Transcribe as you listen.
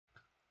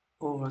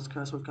Alright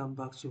guys, welcome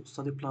back to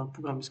Study Plan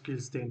Programming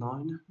Skills Day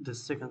 9, the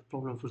second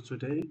problem for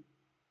today.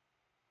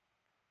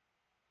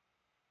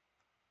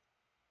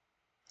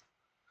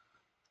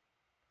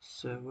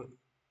 So,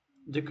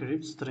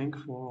 decrypt string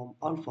from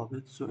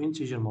alphabet to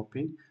integer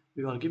mapping.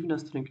 We are given a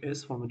string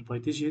S formed by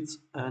digits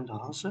and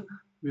hash.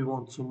 We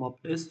want to map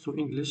S to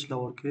English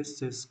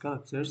lowercase s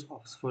characters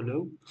as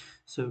follow.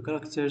 So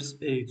characters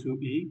A to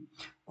E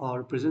are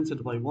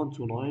represented by 1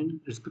 to 9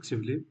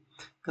 respectively.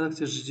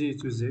 Characters G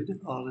to Z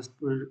are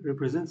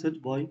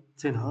represented by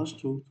 10 hash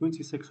to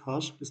 26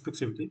 hash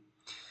respectively.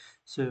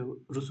 So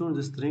return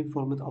the string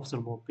format after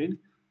mapping.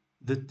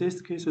 The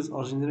test cases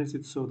are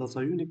generated so that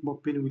a unique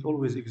mapping will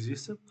always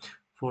exist.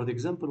 For the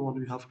example one,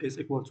 we have s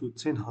equal to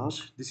 10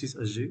 hash, this is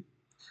a G,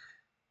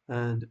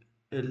 and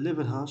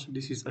 11 hash,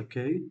 this is a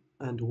K,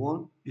 and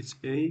 1 is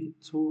A,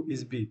 2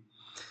 is B.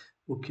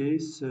 Okay,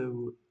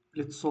 so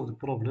let's solve the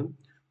problem.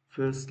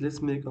 First,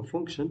 let's make a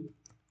function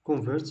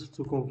convert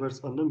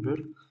a number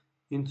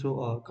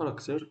into a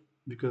character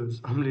because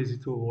I'm lazy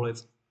to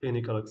write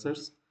any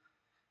characters.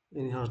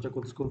 Any hash that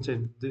could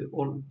contain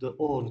all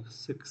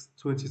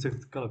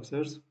 26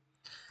 characters.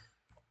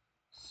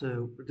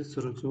 So let's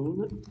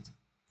return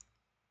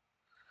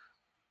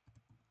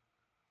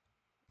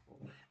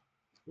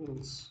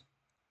is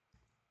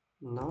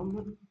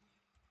num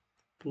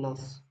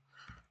plus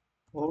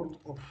ord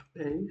of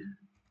a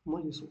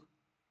minus 1.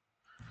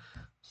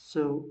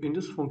 So in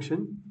this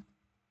function,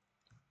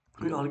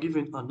 we are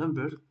given a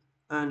number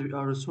and we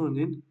are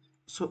returning.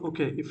 So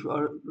okay, if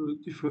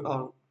we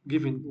are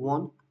given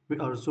 1, we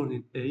are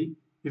returning a.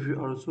 If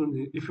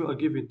we are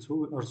given 2,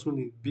 we are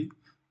returning b.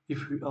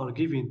 If we are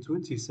given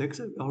 26,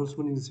 we are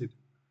returning z.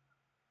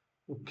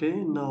 Okay,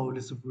 now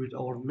let's build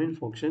our main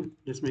function.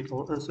 Let's make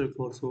our answer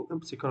equal to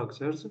empty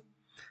characters,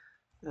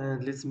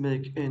 and let's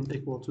make n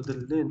equal to the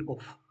length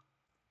of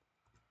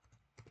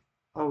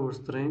our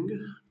string,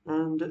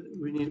 and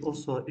we need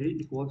also a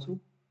equal to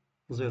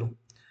 0.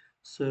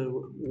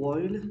 So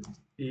while a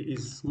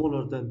is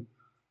smaller than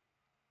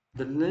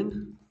the length,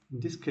 in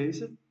this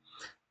case,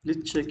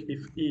 let's check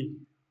if e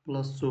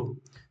plus 2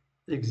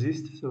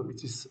 exists. So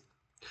it is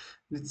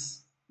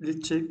let's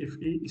check if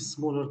e is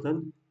smaller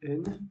than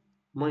n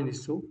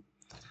minus 2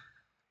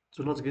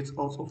 to not get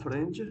out of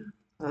range,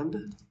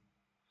 and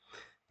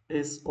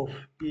s of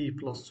e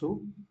plus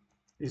 2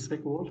 is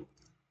equal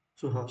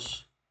to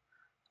hash.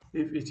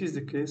 If it is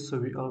the case, so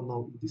we are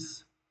now in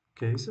this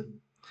case,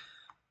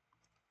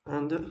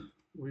 and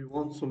we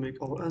want to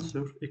make our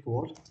answer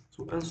equal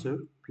to answer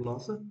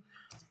plus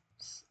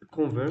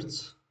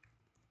converts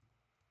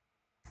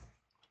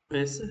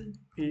s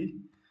e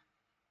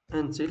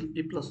until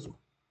e plus 2,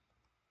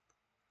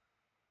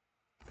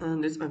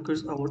 and let's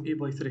increase our e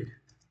by 3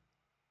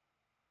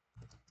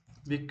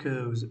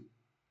 because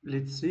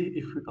let's see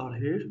if we are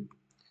here,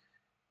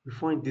 we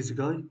find this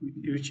guy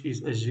which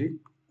is a g,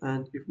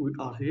 and if we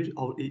are here,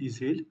 our e is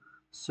here.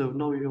 So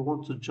now we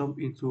want to jump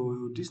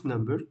into this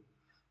number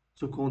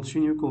to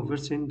continue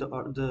converting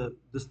the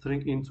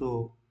string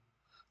into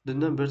the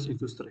numbers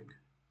into string.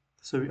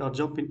 So we are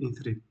jumping in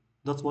 3.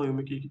 That's why we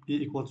make e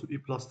equal to e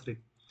plus 3.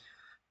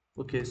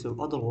 Okay, so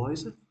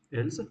otherwise,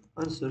 else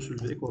answer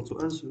should be equal to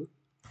answer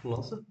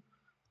plus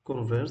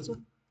convert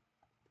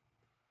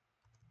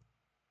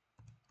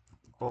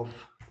of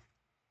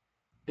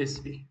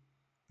se,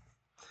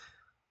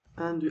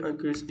 and we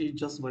increase e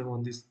just by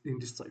 1 in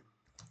this time.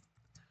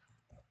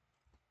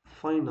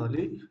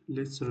 Finally,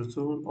 let's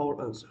return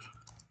our answer.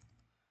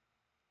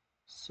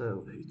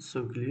 So it's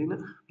so clean.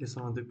 Let's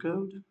run the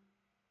code.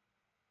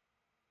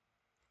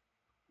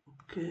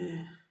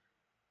 Okay.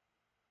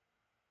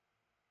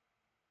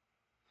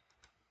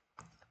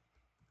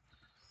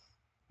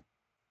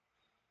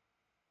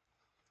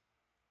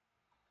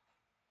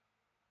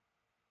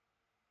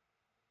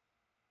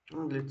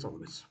 And let's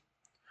submit.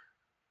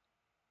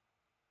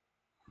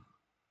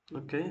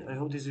 Okay, I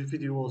hope this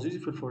video was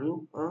useful for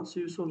you, and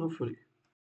see you soon hopefully.